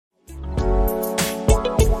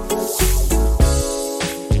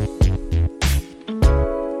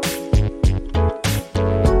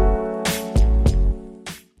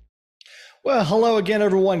Well, hello again,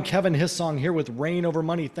 everyone. Kevin Hissong here with Rain Over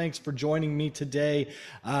Money. Thanks for joining me today.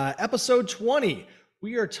 Episode 20,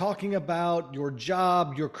 we are talking about your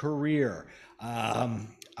job, your career.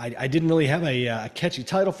 I didn't really have a catchy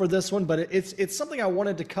title for this one, but it's something I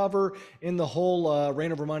wanted to cover in the whole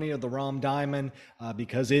Rain Over Money of the Rom Diamond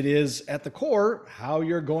because it is at the core how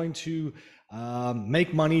you're going to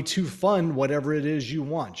make money to fund whatever it is you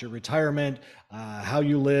want, your retirement, how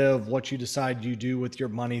you live, what you decide you do with your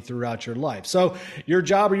money throughout your life. So your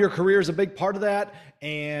job or your career is a big part of that.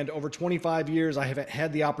 And over 25 years, I have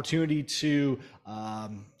had the opportunity to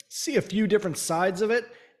see a few different sides of it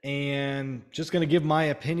and just going to give my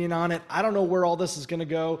opinion on it. I don't know where all this is going to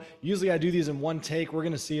go. Usually I do these in one take. We're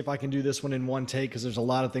going to see if I can do this one in one take because there's a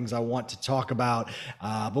lot of things I want to talk about,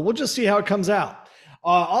 but we'll just see how it comes out.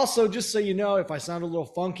 Also, just so you know, if I sound a little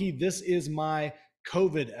funky, this is my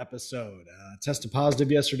COVID episode. Tested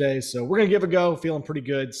positive yesterday, so we're going to give it a go. Feeling pretty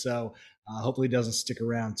good, so hopefully it doesn't stick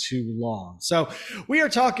around too long. So we are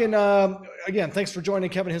talking, again, thanks for joining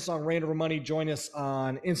Kevin Hissong, Rain Over Money. Join us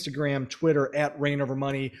on Instagram, Twitter, at Rain Over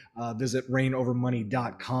Money. Visit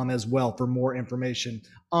rainovermoney.com as well for more information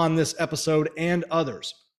on this episode and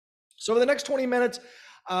others. So for the next 20 minutes,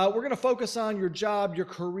 we're going to focus on your job, your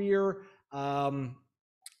career,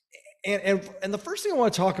 and the first thing I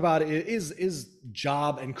want to talk about is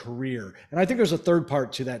job and career. And I think there's a third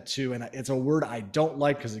part to that too. And it's a word I don't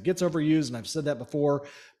like because it gets overused. And I've said that before,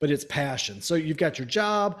 but it's passion. So you've got your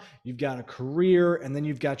job, you've got a career, and then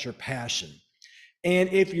you've got your passion. And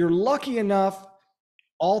if you're lucky enough,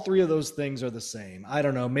 all three of those things are the same. I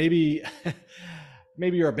don't know, maybe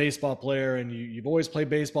you're a baseball player and you've always played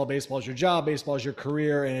baseball. Baseball is your job, baseball is your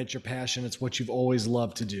career, and it's your passion. It's what you've always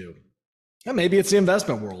loved to do. And maybe it's the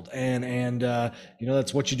investment world, and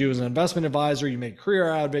that's what you do as an investment advisor. You make a career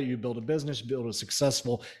out of it. You build a business, you build a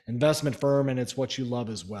successful investment firm, and it's what you love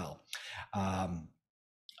as well.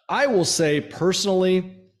 I will say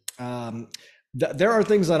personally, there are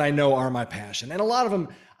things that I know are my passion, and a lot of them.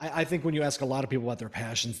 I think when you ask a lot of people about their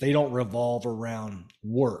passions, they don't revolve around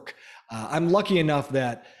work. I'm lucky enough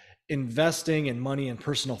that investing in money and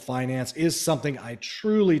personal finance is something I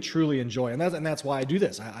truly, truly enjoy. And that's why I do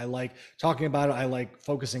this. I like talking about it. I like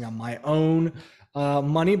focusing on my own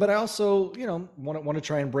money, but I also, want to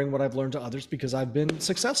try and bring what I've learned to others because I've been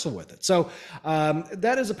successful with it. So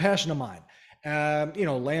that is a passion of mine.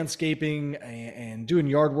 Landscaping and doing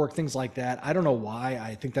yard work, things like that. I don't know why.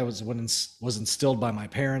 I think that was what was instilled by my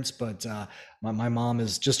parents, but my mom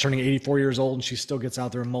is just turning 84 years old and she still gets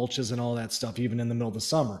out there and mulches and all that stuff, even in the middle of the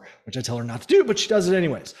summer, which I tell her not to do, but she does it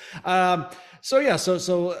anyways.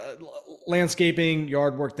 So landscaping,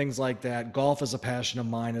 yard work, things like that. Golf is a passion of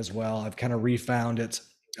mine as well. I've kind of refound it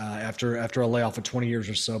after a layoff of 20 years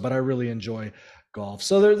or so, but I really enjoy golf.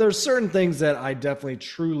 So there's certain things that I definitely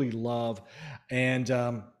truly love. And,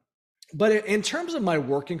 but in terms of my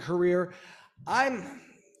working career, I'm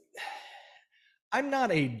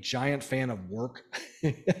not a giant fan of work.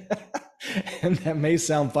 And that may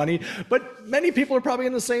sound funny, but many people are probably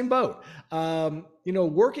in the same boat.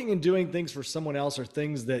 Working and doing things for someone else or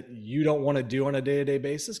things that you don't want to do on a day-to-day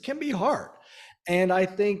basis can be hard. And I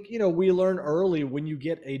think, we learn early when you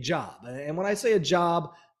get a job. And when I say a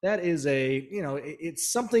job, that is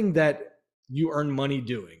it's something that you earn money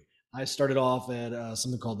doing. I started off at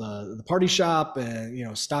something called the party shop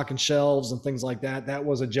and, stocking shelves and things like that. That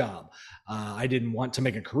was a job. I didn't want to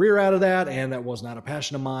make a career out of that, and that was not a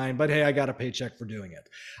passion of mine, but hey, I got a paycheck for doing it.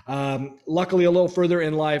 Luckily, a little further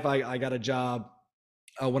in life, I got a job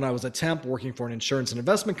when I was a temp working for an insurance and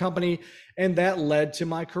investment company, and that led to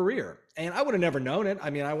my career. And I would have never known it. I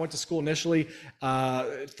mean, I went to school initially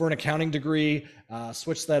for an accounting degree,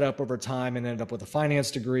 switched that up over time and ended up with a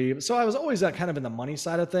finance degree. So I was always kind of in the money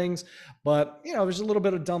side of things, but it was a little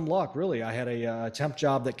bit of dumb luck, really. I had a temp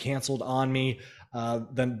job that canceled on me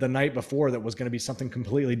the night before that was going to be something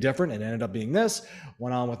completely different. It ended up being this.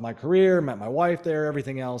 Went on with my career, met my wife there,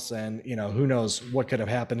 everything else. And, who knows what could have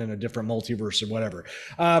happened in a different multiverse or whatever.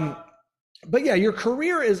 But yeah, your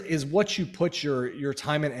career is what you put your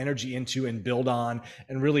time and energy into and build on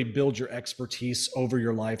and really build your expertise over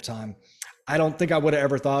your lifetime. I don't think I would have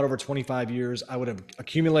ever thought over 25 years I would have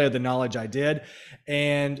accumulated the knowledge I did.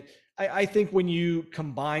 And I think when you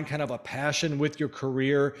combine kind of a passion with your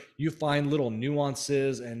career, you find little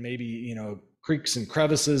nuances and maybe, creeks and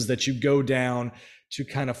crevices that you go down to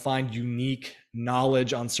kind of find unique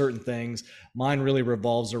knowledge on certain things. Mine really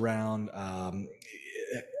revolves around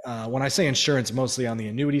when I say insurance, mostly on the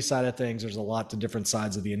annuity side of things. There's a lot of different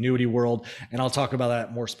sides of the annuity world, and I'll talk about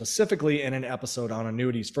that more specifically in an episode on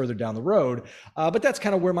annuities further down the road. But that's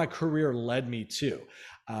kind of where my career led me to.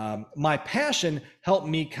 My passion helped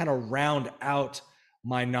me kind of round out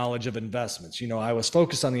my knowledge of investments. I was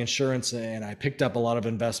focused on the insurance and I picked up a lot of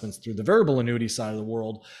investments through the variable annuity side of the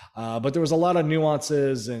world. But there was a lot of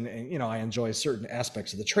nuances and I enjoy certain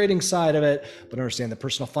aspects of the trading side of it, but understand the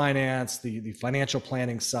personal finance, the financial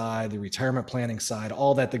planning side, the retirement planning side,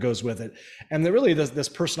 all that goes with it. And really this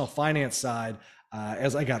personal finance side,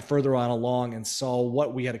 as I got further on along and saw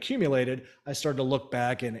what we had accumulated, I started to look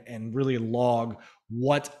back and really log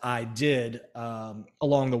what I did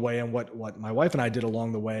along the way and what my wife and I did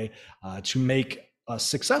along the way to make us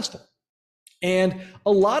successful. And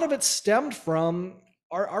a lot of it stemmed from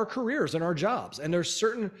our careers and our jobs. And there's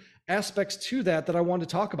certain aspects to that I wanted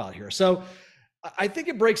to talk about here. So I think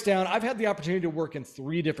it breaks down. I've had the opportunity to work in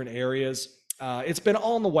 3 different areas. It's been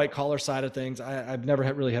all on the white collar side of things. I've never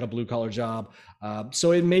really had a blue collar job.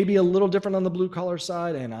 So it may be a little different on the blue collar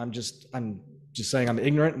side. And I'm just saying I'm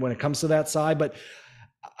ignorant when it comes to that side. But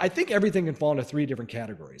I think everything can fall into 3 different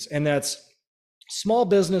categories. And that's small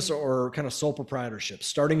business or kind of sole proprietorship,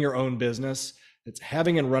 starting your own business. It's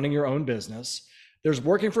having and running your own business. There's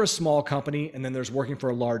working for a small company, and then there's working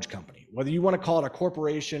for a large company. Whether you want to call it a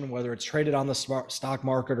corporation, whether it's traded on the stock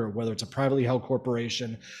market, or whether it's a privately held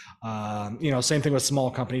corporation, same thing with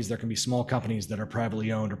small companies. There can be small companies that are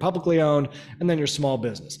privately owned or publicly owned, and then your small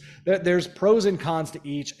business. There's pros and cons to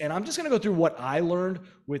each, and I'm just going to go through what I learned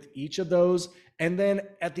with each of those. And then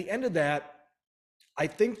at the end of that, I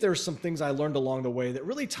think there's some things I learned along the way that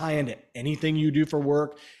really tie into anything you do for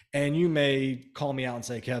work. And you may call me out and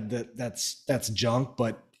say, Kev, that's junk,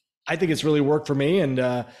 but I think it's really worked for me. And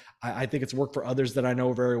I think it's worked for others that I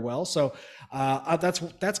know very well. So that's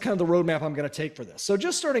kind of the roadmap I'm going to take for this. So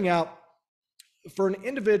just starting out, for an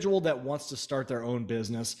individual that wants to start their own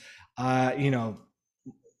business, go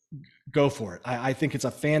for it. I think it's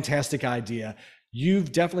a fantastic idea.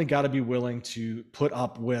 You've definitely got to be willing to put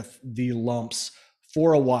up with the lumps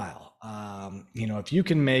for a while. If you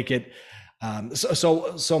can make it.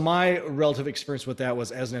 So my relative experience with that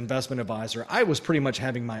was as an investment advisor, I was pretty much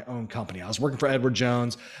having my own company. I was working for Edward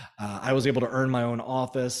Jones. I was able to earn my own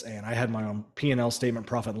office, and I had my own P&L statement,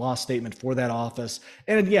 profit and loss statement for that office.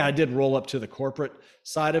 And yeah, I did roll up to the corporate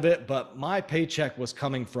side of it, but my paycheck was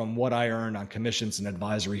coming from what I earned on commissions and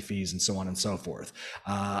advisory fees and so on and so forth.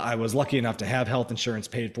 I was lucky enough to have health insurance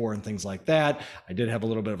paid for and things like that. I did have a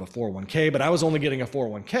little bit of a 401k, but I was only getting a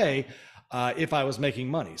 401k if I was making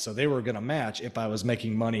money. So they were going to match if I was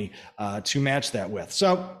making money to match that with.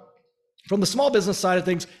 So from the small business side of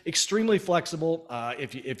things, extremely flexible. From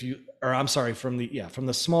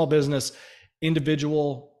the small business,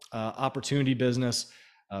 individual opportunity business,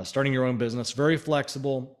 starting your own business, very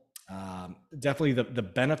flexible. Definitely the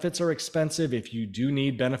benefits are expensive if you do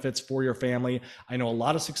need benefits for your family. I know a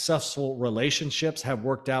lot of successful relationships have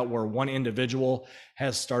worked out where one individual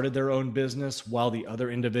has started their own business while the other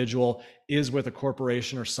individual is with a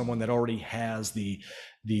corporation or someone that already has the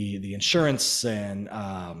insurance and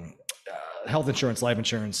health insurance, life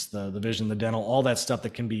insurance, the vision, the dental, all that stuff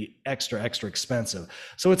that can be extra expensive.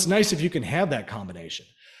 So it's nice if you can have that combination.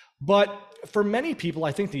 But for many people,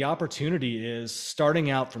 I think the opportunity is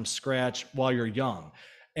starting out from scratch while you're young.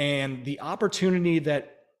 And the opportunity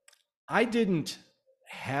that I didn't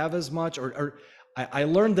have as much, or I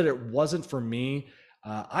learned that it wasn't for me.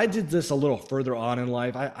 I did this a little further on in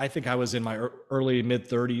life. I think I was in my early mid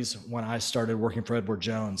 30s when I started working for Edward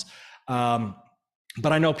Jones.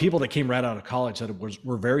 But I know people that came right out of college that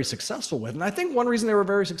were very successful with it. And I think one reason they were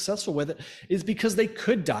very successful with it is because they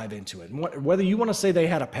could dive into it. And whether you want to say they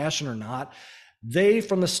had a passion or not, they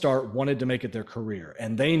from the start wanted to make it their career.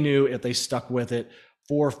 And they knew if they stuck with it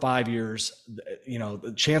 4 or 5 years,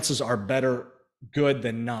 the chances are good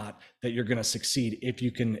than not that you're going to succeed if you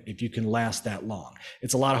can last that long.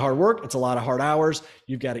 It's a lot of hard work. It's a lot of hard hours.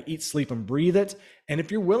 You've got to eat, sleep, and breathe it. And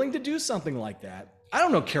if you're willing to do something like that, I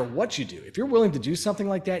don't care what you do. If you're willing to do something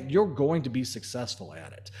like that, you're going to be successful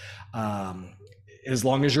at it. As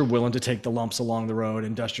long as you're willing to take the lumps along the road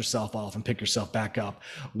and dust yourself off and pick yourself back up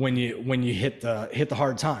when you hit the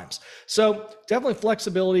hard times. So definitely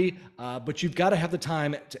flexibility, but you've got to have the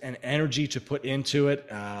time and energy to put into it,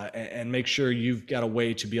 and make sure you've got a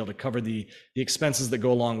way to be able to cover the expenses that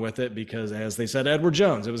go along with it. Because as they said, Edward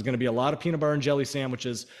Jones, it was going to be a lot of peanut butter and jelly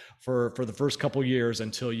sandwiches for the first couple years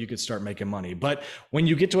until you could start making money. But when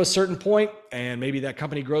you get to a certain point and maybe that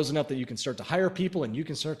company grows enough that you can start to hire people and you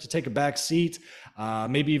can start to take a back seat,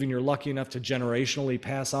 maybe even you're lucky enough to generationally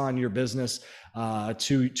pass on your business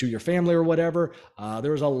to your family or whatever,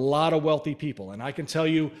 there's a lot of wealthy people. And I can tell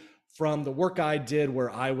you from the work I did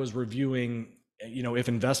where I was reviewing if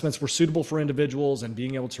investments were suitable for individuals and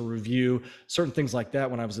being able to review certain things like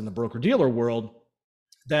that when I was in the broker dealer world,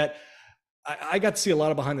 that I got to see a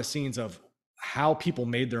lot of behind the scenes of how people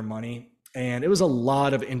made their money. And it was a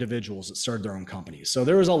lot of individuals that started their own companies. So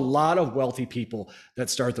there was a lot of wealthy people that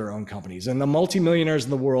start their own companies. And the multimillionaires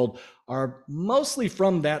in the world are mostly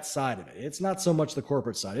from that side of it. It's not so much the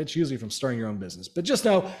corporate side. It's usually from starting your own business. But just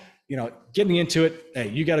know, getting into it, hey,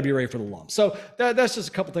 you got to be ready for the lump. So that's just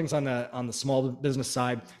a couple things on the small business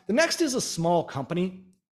side. The next is a small company.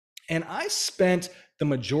 And I spent the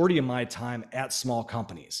majority of my time at small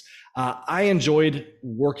companies. I enjoyed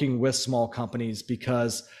working with small companies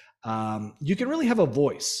because you can really have a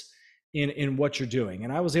voice in what you're doing.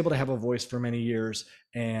 And I was able to have a voice for many years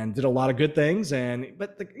and did a lot of good things.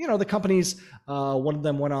 But the companies, one of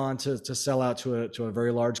them went on to sell out to a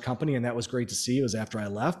very large company, and that was great to see. It was after I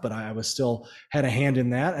left, but I was still had a hand in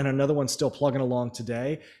that. And another one's still plugging along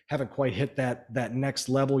today. Haven't quite hit that next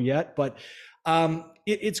level yet, but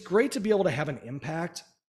it's great to be able to have an impact.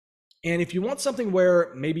 And if you want something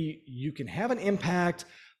where maybe you can have an impact,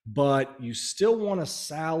 but you still want a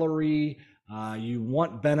salary, you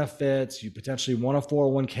want benefits, you potentially want a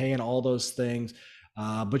 401k and all those things,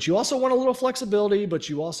 but you also want a little flexibility, but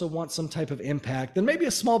you also want some type of impact, then maybe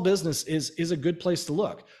a small business is a good place to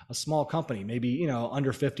look. A small company, maybe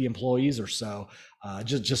under 50 employees or so.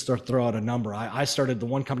 Just to throw out a number. I started, the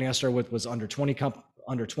one company I started with was under 20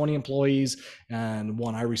 employees, and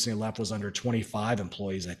one I recently left was under 25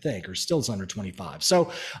 employees, I think, or still is under 25.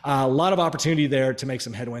 So a lot of opportunity there to make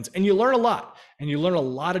some headwinds, and you learn a lot, and you learn a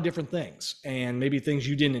lot of different things, and maybe things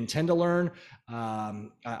you didn't intend to learn.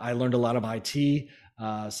 I learned a lot of IT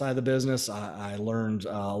side of the business. I learned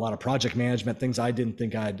a lot of project management, things I didn't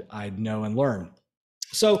think I'd know and learn.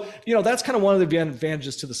 So, that's kind of one of the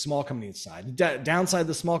advantages to the small company side. Downside of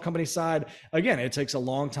the small company side, again, it takes a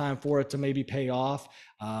long time for it to maybe pay off.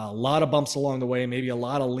 A lot of bumps along the way, maybe a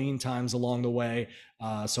lot of lean times along the way.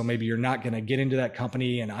 So maybe you're not going to get into that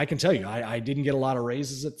company. And I can tell you, I didn't get a lot of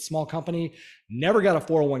raises at the small company, never got a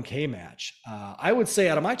 401k match. I would say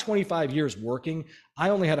out of my 25 years working, I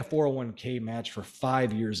only had a 401k match for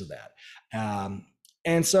 5 years of that.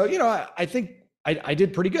 And so, I think I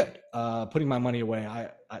did pretty good putting my money away.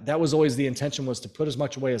 That was always the intention, was to put as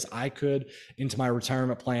much away as I could into my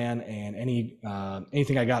retirement plan, and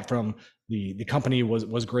anything I got from the company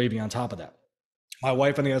was gravy on top of that. My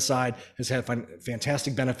wife on the other side has had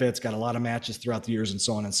fantastic benefits, got a lot of matches throughout the years and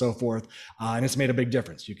so on and so forth. And it's made a big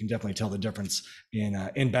difference. You can definitely tell the difference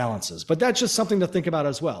in balances, but that's just something to think about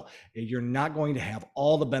as well. You're not going to have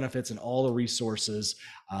all the benefits and all the resources,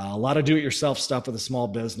 a lot of do-it-yourself stuff with a small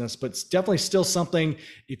business, but it's definitely still something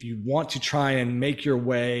if you want to try and make your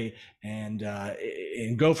way and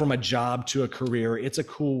go from a job to a career. It's a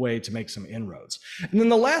cool way to make some inroads. And then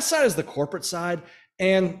the last side is the corporate side.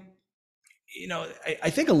 And I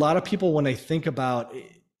think a lot of people, when they think about,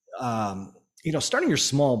 starting a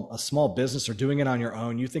small business or doing it on your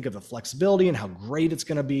own, you think of the flexibility and how great it's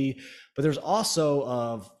going to be. But there's also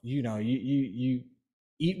of, you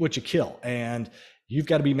eat what you kill, and you've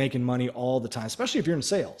got to be making money all the time, especially if you're in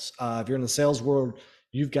sales. If you're in the sales world,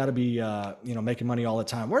 you've got to be, making money all the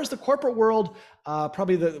time. Whereas the corporate world,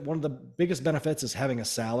 probably one of the biggest benefits is having a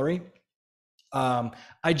salary.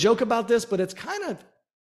 I joke about this, but it's kind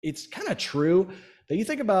of true that you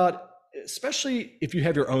think about, especially if you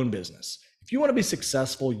have your own business. If you want to be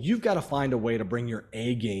successful, you've got to find a way to bring your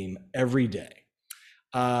A game every day.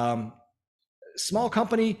 Small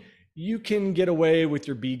company, you can get away with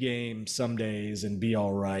your B game some days and be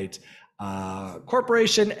all right.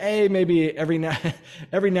 Corporation A, maybe every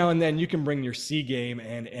now and then you can bring your C game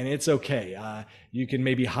and it's okay. You can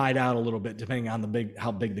maybe hide out a little bit depending on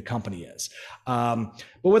how big the company is. But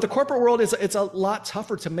with the corporate world, it's a lot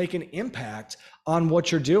tougher to make an impact on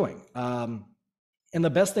what you're doing. And the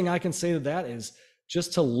best thing I can say to that is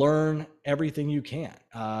just to learn everything you can.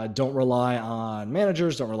 Don't rely on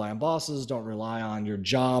managers, don't rely on bosses, don't rely on your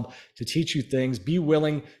job to teach you things. Be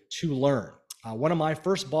willing to learn. One of my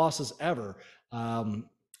first bosses ever,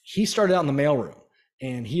 he started out in the mailroom,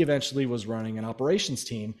 and he eventually was running an operations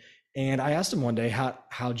team. And I asked him one day,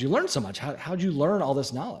 how'd you learn so much? How'd you learn all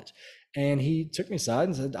this knowledge? And he took me aside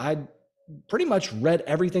and said, I pretty much read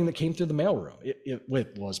everything that came through the mailroom. It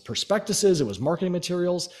was prospectuses, it was marketing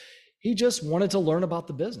materials. He just wanted to learn about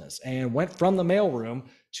the business and went from the mailroom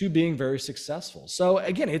to being very successful. So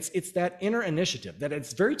again, it's that inner initiative that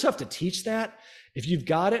it's very tough to teach that. If you've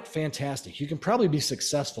got it, fantastic. You can probably be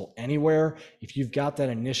successful anywhere if you've got that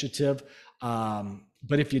initiative.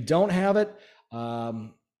 But if you don't have it,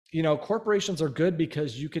 corporations are good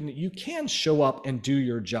because you can show up and do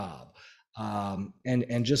your job,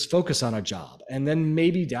 and just focus on a job. And then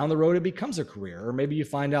maybe down the road it becomes a career, or maybe you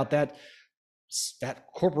find out that that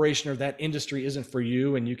corporation or that industry isn't for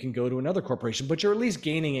you and you can go to another corporation, but you're at least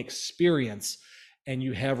gaining experience and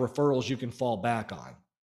you have referrals you can fall back on.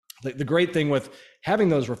 The great thing with having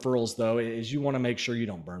those referrals, though, is you want to make sure you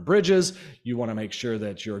don't burn bridges. You want to make sure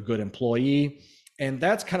that you're a good employee. And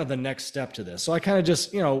that's kind of the next step to this. So I kind of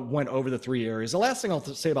just, went over the 3 areas. The last thing I'll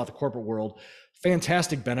say about the corporate world,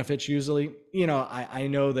 fantastic benefits usually. I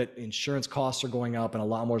know that insurance costs are going up and a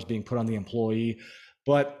lot more is being put on the employee.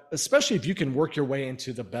 But especially if you can work your way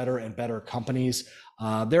into the better and better companies,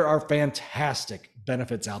 there are fantastic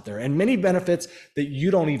benefits out there and many benefits that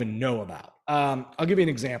you don't even know about. I'll give you an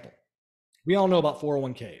example. We all know about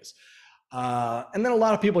 401ks. And then a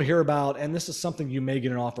lot of people hear about, and this is something you may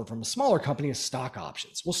get an offer from a smaller company, is stock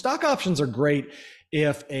options. Well, stock options are great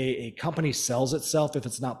if a company sells itself, if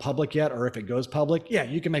it's not public yet, or if it goes public. Yeah,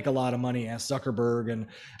 you can make a lot of money, ask Zuckerberg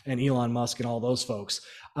and Elon Musk and all those folks.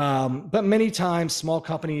 But many times small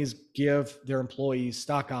companies give their employees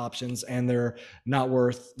stock options and they're not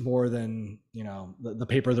worth more than, the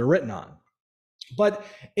paper they're written on. But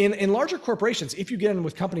in larger corporations, if you get in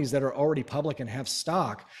with companies that are already public and have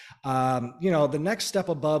stock, the next step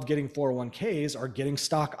above getting 401ks are getting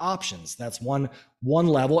stock options. That's one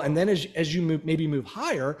level. And then as you move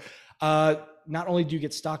higher, not only do you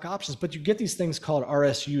get stock options, but you get these things called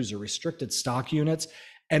RSUs, or restricted stock units.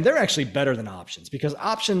 And they're actually better than options, because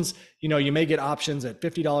options, you may get options at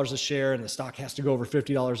 $50 a share and the stock has to go over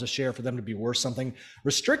 $50 a share for them to be worth something.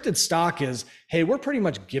 Restricted stock is, hey, we're pretty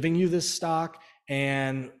much giving you this stock.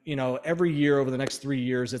 And, every year over the next 3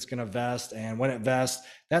 years, it's going to vest. And when it vests,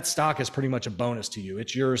 that stock is pretty much a bonus to you.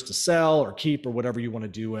 It's yours to sell or keep or whatever you want to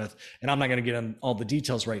do with. And I'm not going to get in all the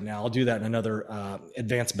details right now. I'll do that in another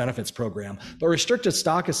advanced benefits program. But restricted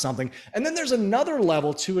stock is something. And then there's another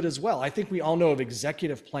level to it as well. I think we all know of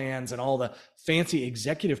executive plans and all the fancy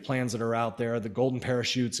executive plans that are out there, the golden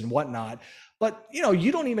parachutes and whatnot. But,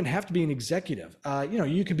 you don't even have to be an executive.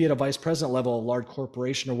 You could be at a vice president level, a large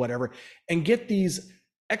corporation or whatever, and get these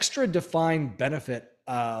extra defined benefit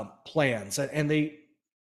plans. And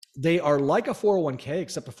they are like a 401k,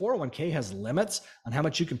 except a 401k has limits on how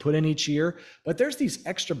much you can put in each year. But there's these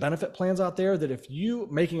extra benefit plans out there that if you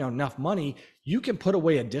making enough money, you can put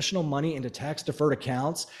away additional money into tax deferred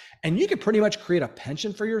accounts. And you can pretty much create a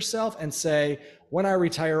pension for yourself and say, when I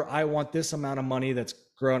retire, I want this amount of money that's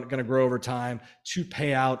going to grow over time to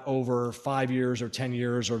pay out over 5 years or 10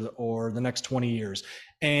 years or the next 20 years.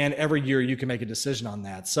 And every year you can make a decision on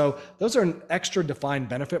that. So those are extra defined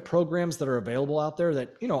benefit programs that are available out there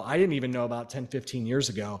that, I didn't even know about 10, 15 years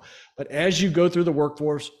ago. But as you go through the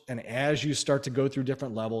workforce and as you start to go through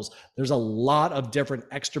different levels, there's a lot of different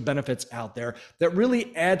extra benefits out there that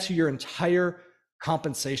really add to your entire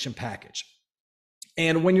compensation package.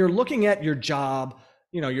 And when you're looking at your job,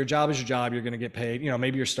 your job is your job. You're going to get paid.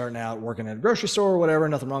 Maybe you're starting out working at a grocery store or whatever.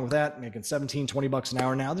 Nothing wrong with that. Making 17, 20 bucks an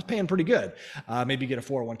hour now. They're paying pretty good. Maybe you get a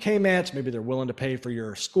 401k match. Maybe they're willing to pay for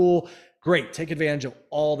your school. Great. Take advantage of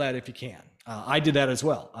all that if you can. I did that as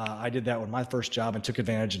well. I did that with my first job and took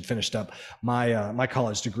advantage and finished up my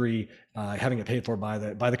college degree, having it paid for by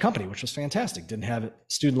the company, which was fantastic. Didn't have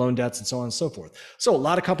student loan debts and so on and so forth. So a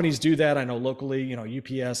lot of companies do that. I know locally,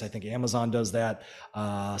 UPS, I think Amazon does that.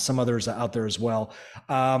 Some others out there as well.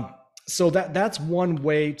 So that's one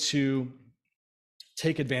way to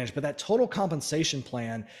take advantage. But that total compensation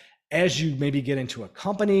plan, as you maybe get into a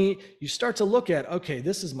company, you start to look at, okay,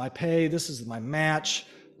 this is my pay, this is my match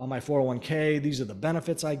on my 401k, these are the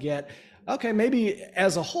benefits I get. Okay, maybe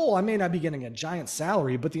as a whole, I may not be getting a giant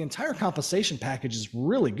salary, but the entire compensation package is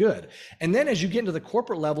really good. And then as you get into the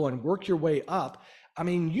corporate level and work your way up,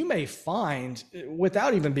 you may find,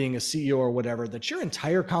 without even being a CEO or whatever, that your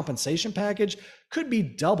entire compensation package could be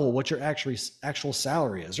double what your actual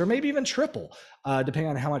salary is, or maybe even triple, depending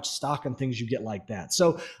on how much stock and things you get like that.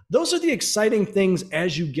 So those are the exciting things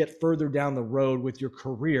as you get further down the road with your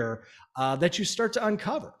career that you start to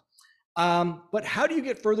uncover. But how do you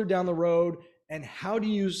get further down the road, and how do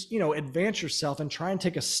you, advance yourself and try and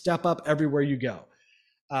take a step up everywhere you go?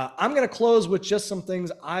 I'm going to close with just some things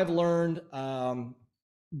I've learned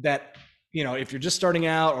that, if you're just starting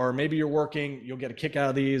out, or maybe you're working, you'll get a kick out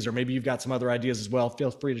of these, or maybe you've got some other ideas as well. Feel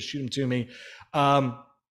free to shoot them to me.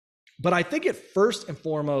 But I think first and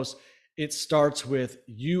foremost, it starts with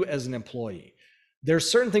you as an employee. There's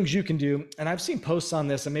certain things you can do, and I've seen posts on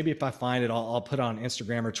this, and maybe if I find it, I'll put on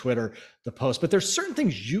Instagram or Twitter the post, but there's certain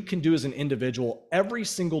things you can do as an individual every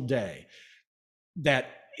single day that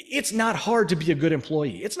it's not hard to be a good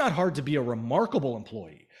employee. It's not hard to be a remarkable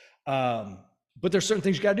employee. But there's certain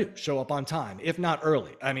things you got to do. Show up on time, if not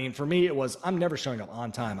early. I mean, for me, it was, I'm never showing up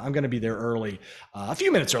on time. I'm going to be there early, a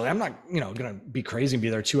few minutes early. I'm not, going to be crazy and be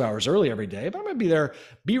there 2 hours early every day, but I'm going to be there,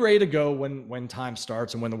 be ready to go when time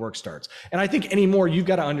starts and when the work starts. And I think anymore, you've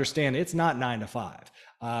got to understand it's not 9 to 5.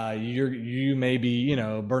 You may be,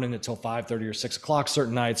 burning it till 5:30 or 6 o'clock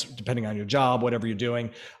certain nights, depending on your job, whatever you're doing.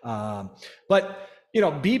 But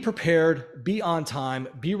be prepared, be on time,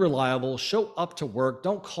 be reliable, show up to work.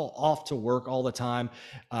 Don't call off to work all the time.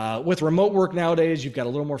 With remote work nowadays, you've got a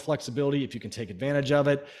little more flexibility if you can take advantage of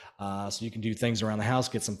it. So you can do things around the house,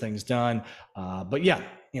 get some things done. But yeah,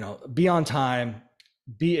 be on time,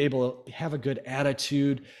 be able to have a good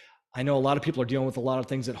attitude. I know a lot of people are dealing with a lot of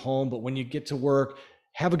things at home, but when you get to work,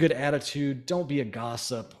 have a good attitude. Don't be a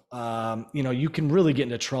gossip. You can really get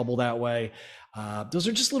into trouble that way. Those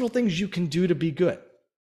are just little things you can do to be good.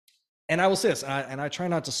 And I will say this, and I try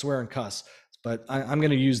not to swear and cuss, but I'm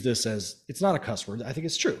going to use this as, it's not a cuss word. I think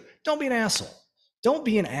it's true. Don't be an asshole. Don't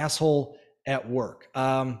be an asshole at work.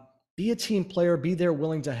 Be a team player, be there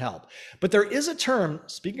willing to help. But there is a term,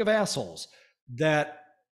 speaking of assholes, that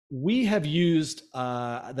we have used,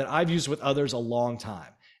 that I've used with others a long time.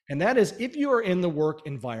 And that is, if you are in the work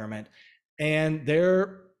environment and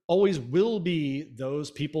there always will be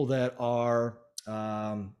those people that are,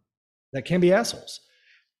 that can be assholes.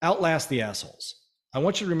 Outlast the assholes. I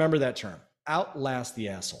want you to remember that term. Outlast the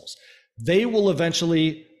assholes. They will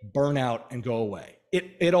eventually burn out and go away.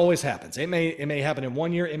 It always happens. It may happen in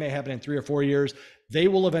 1 year. It may happen in 3 or 4 years. They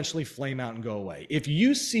will eventually flame out and go away. If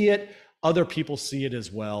you see it, other people see it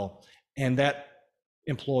as well, and that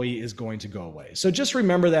employee is going to go away. So just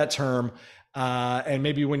remember that term. And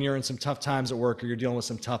maybe when you're in some tough times at work or you're dealing with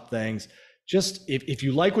some tough things, just if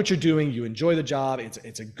you like what you're doing, you enjoy the job,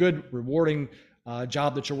 it's a good, rewarding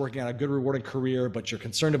job that you're working on, a good, rewarding career, but you're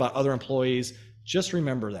concerned about other employees, just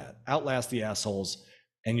remember that. Outlast the assholes,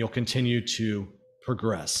 and you'll continue to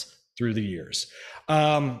progress through the years.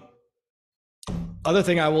 Other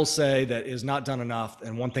thing I will say that is not done enough,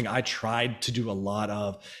 and one thing I tried to do a lot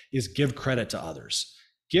of, is give credit to others.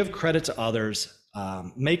 Give credit to others,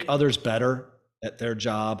 make others better at their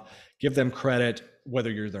job, give them credit,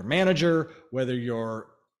 whether you're their manager, whether you're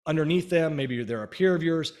underneath them, maybe they're a peer of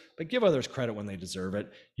yours, but give others credit when they deserve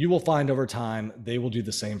it. You will find over time, they will do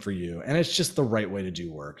the same for you. And it's just the right way to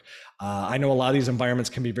do work. I know a lot of these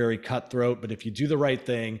environments can be very cutthroat, but if you do the right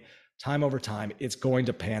thing, time over time, it's going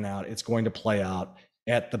to pan out. It's going to play out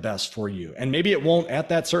at the best for you. And maybe it won't at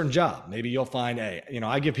that certain job. Maybe you'll find, hey,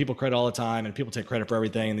 I give people credit all the time and people take credit for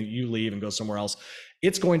everything, and then you leave and go somewhere else.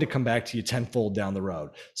 It's going to come back to you tenfold down the road.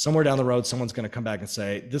 Somewhere down the road, someone's going to come back and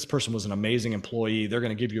say, this person was an amazing employee. They're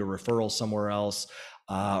going to give you a referral somewhere else,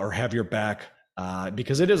 or have your back,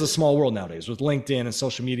 because it is a small world nowadays with LinkedIn and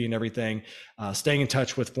social media and everything. Staying in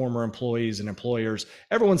touch with former employees and employers,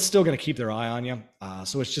 everyone's still going to keep their eye on you.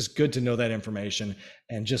 So it's just good to know that information,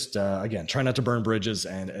 and just, again, try not to burn bridges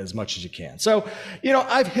and as much as you can. So,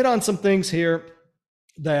 I've hit on some things here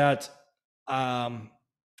that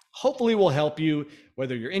hopefully will help you,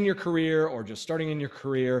 whether you're in your career or just starting in your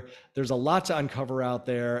career. There's a lot to uncover out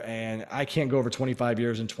there, and I can't go over 25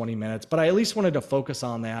 years in 20 minutes, but I at least wanted to focus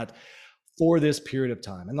on that for this period of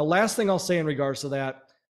time. And the last thing I'll say in regards to that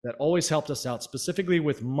always helped us out, specifically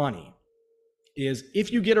with money, is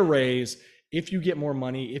if you get a raise, if you get more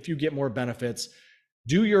money, if you get more benefits,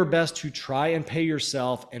 do your best to try and pay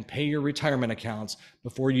yourself and pay your retirement accounts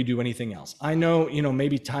before you do anything else. I know,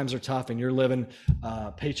 maybe times are tough and you're living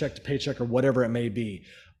paycheck to paycheck or whatever it may be,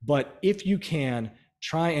 but if you can,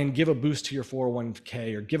 try and give a boost to your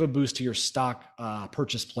 401k or give a boost to your stock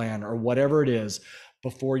purchase plan or whatever it is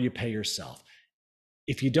before you pay yourself.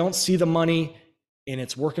 If you don't see the money and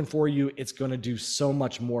it's working for you, it's going to do so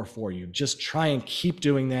much more for you. Just try and keep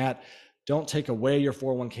doing that. Don't take away your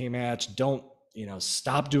 401k match. Don't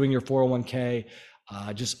stop doing your 401k.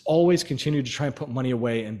 Just always continue to try and put money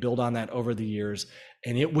away and build on that over the years,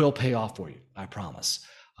 and it will pay off for you, I promise.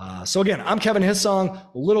 So again, I'm Kevin Hissong,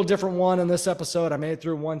 a little different one in this episode. I made it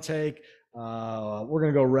through one take. We're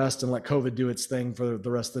going to go rest and let COVID do its thing for the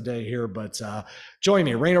rest of the day here, but join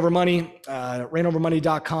me, Reign Over Money,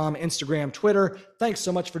 ReignOverMoney.com, Instagram, Twitter. Thanks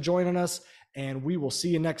so much for joining us, and we will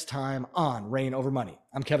see you next time on Reign Over Money.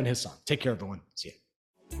 I'm Kevin Hissong. Take care, everyone. See you.